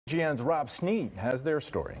GN's Rob Sneed has their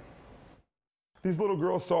story. These little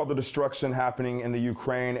girls saw the destruction happening in the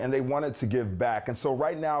Ukraine and they wanted to give back. And so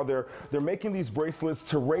right now they're making these bracelets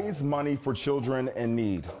to raise money for children in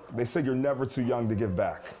need. They say you're never too young to give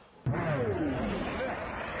back.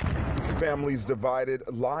 Families divided,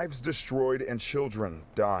 lives destroyed, and children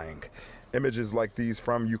dying. Images like these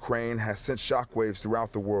from Ukraine has sent shockwaves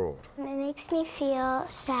throughout the world. It makes me feel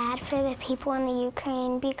sad for the people in the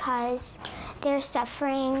Ukraine because they're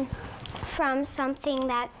suffering from something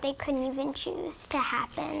that they couldn't even choose to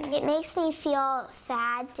happen. It makes me feel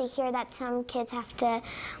sad to hear that some kids have to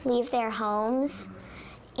leave their homes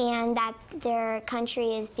and that their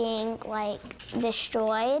country is being,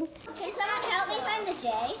 destroyed. Can someone help me find the J?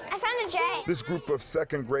 I found a J. This group of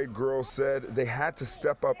second-grade girls said they had to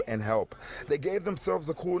step up and help. They gave themselves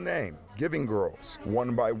a cool name, Giving Girls.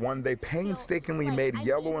 One by one, they painstakingly made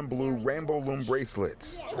yellow and blue rainbow loom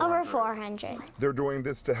bracelets. Over 400. They're doing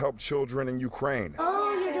this to help children in Ukraine.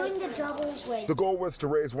 Oh, you're doing the doubles way. The goal was to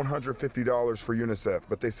raise $150 for UNICEF,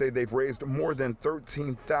 but they say they've raised more than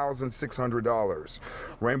 $13,600.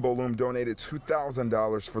 Rainbow Loom donated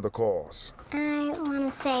 $2,000 for the cause. I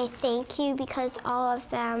want to say thank you because all of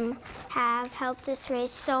them have helped us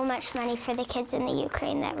raise so much money for the kids in the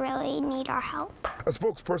Ukraine that really need our help. A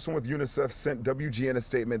spokesperson with UNICEF sent WGN a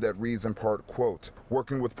statement that reads in part, quote,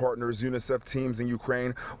 working with partners, UNICEF teams in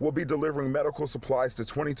Ukraine will be delivering medical supplies to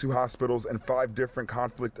 22 hospitals in 5 different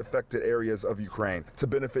conflict-affected areas of Ukraine to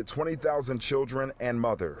benefit 20,000 children and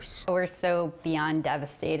mothers. We're so beyond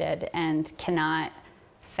devastated and cannot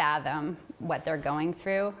fathom what they're going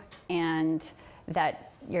through, and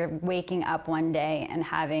that you're waking up one day and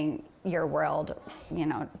having your world,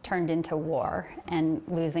 turned into war and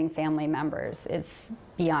losing family members. It's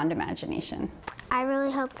beyond imagination. I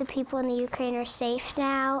really hope the people in the Ukraine are safe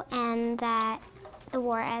now and that the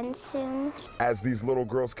war ends soon. As these little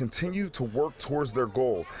girls continue to work towards their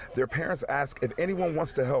goal, their parents ask if anyone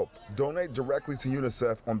wants to help. Donate directly to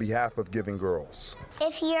UNICEF on behalf of Giving Girls.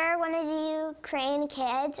 If you're one of the Ukraine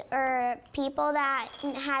kids or people that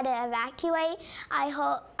had to evacuate, I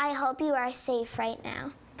hope you are safe right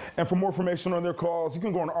now. And for more information on their cause, you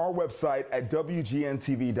can go on our website at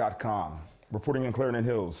WGNTV.com. Reporting in Clarendon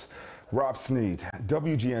Hills, Rob Sneed,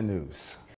 WGN News.